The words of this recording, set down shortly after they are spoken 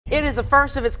It is a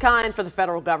first of its kind for the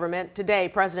federal government. Today,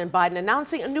 President Biden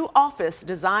announcing a new office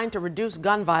designed to reduce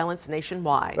gun violence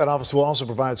nationwide. That office will also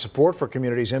provide support for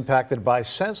communities impacted by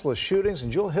senseless shootings.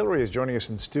 And Jewell Hillery is joining us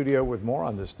in studio with more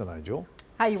on this tonight. Jewell.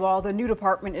 Hi, you all. The new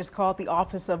department is called the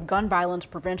Office of Gun Violence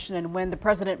Prevention. And when the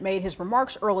president made his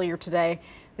remarks earlier today,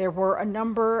 there were a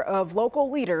number of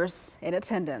local leaders in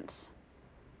attendance.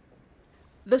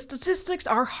 The statistics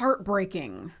are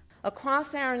heartbreaking.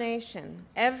 Across our nation,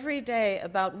 every day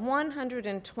about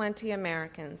 120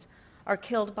 Americans are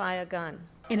killed by a gun.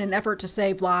 In an effort to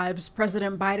save lives,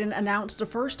 President Biden announced a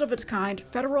first-of-its-kind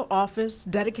federal office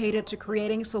dedicated to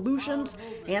creating solutions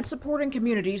and supporting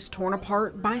communities torn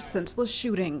apart by senseless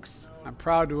shootings. I'm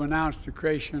proud to announce the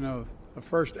creation of the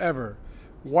first ever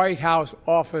White House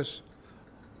Office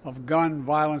of Gun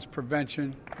Violence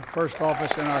Prevention, the first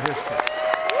office in our history.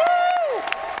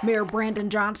 Mayor Brandon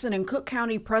Johnson and Cook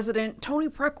County President Tony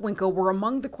Preckwinkle were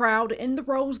among the crowd in the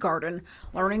Rose Garden,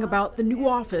 learning about the new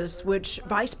office, which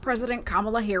Vice President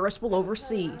Kamala Harris will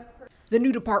oversee. The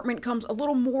new department comes a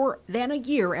little more than a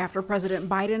year after President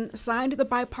Biden signed the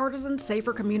bipartisan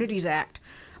Safer Communities Act.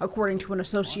 According to an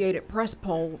Associated Press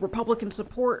poll, Republican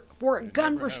support for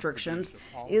gun restrictions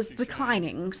is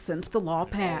declining since the law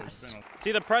passed.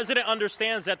 See, the president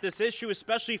understands that this issue,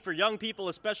 especially for young people,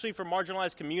 especially for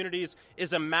marginalized communities,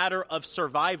 is a matter of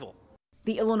survival.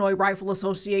 The Illinois Rifle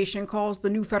Association calls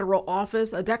the new federal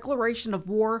office a declaration of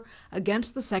war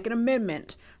against the Second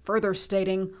Amendment, further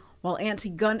stating, while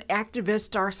anti-gun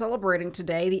activists are celebrating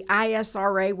today, the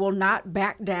ISRA will not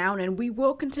back down, and we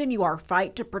will continue our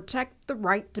fight to protect the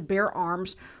right to bear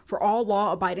arms for all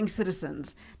law-abiding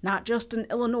citizens, not just in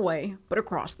Illinois, but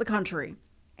across the country.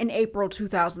 In April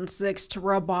 2006,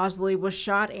 Terrell Bosley was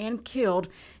shot and killed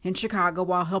in Chicago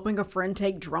while helping a friend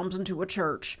take drums into a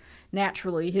church.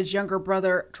 Naturally, his younger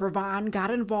brother, Trevon,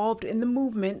 got involved in the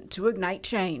movement to ignite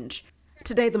change.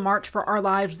 Today, the March for Our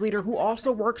Lives leader, who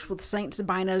also works with St.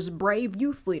 Sabina's Brave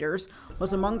Youth Leaders,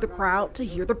 was among the crowd to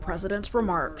hear the president's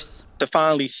remarks. To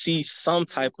finally see some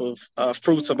type of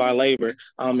fruits of our labor,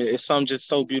 it's something just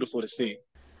so beautiful to see.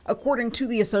 According to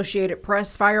the Associated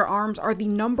Press, firearms are the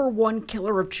 #1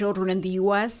 killer of children in the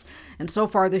U.S., and so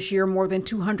far this year, more than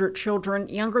 200 children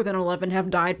younger than 11 have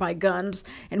died by guns,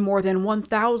 and more than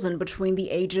 1,000 between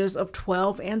the ages of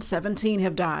 12 and 17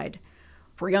 have died.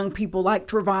 For young people like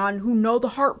Trevon, who know the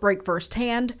heartbreak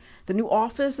firsthand, the new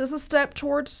office is a step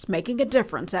towards making a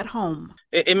difference at home.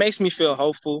 It makes me feel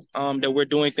hopeful that we're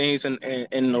doing things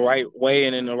in the right way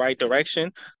and in the right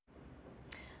direction.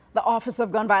 The Office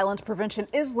of Gun Violence Prevention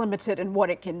is limited in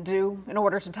what it can do. In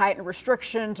order to tighten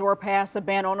restrictions or pass a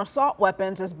ban on assault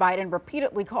weapons, as Biden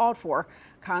repeatedly called for,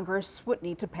 Congress would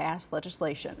need to pass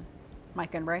legislation.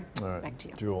 Mike and Ray, all right, back to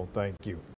you. Jewell, thank you.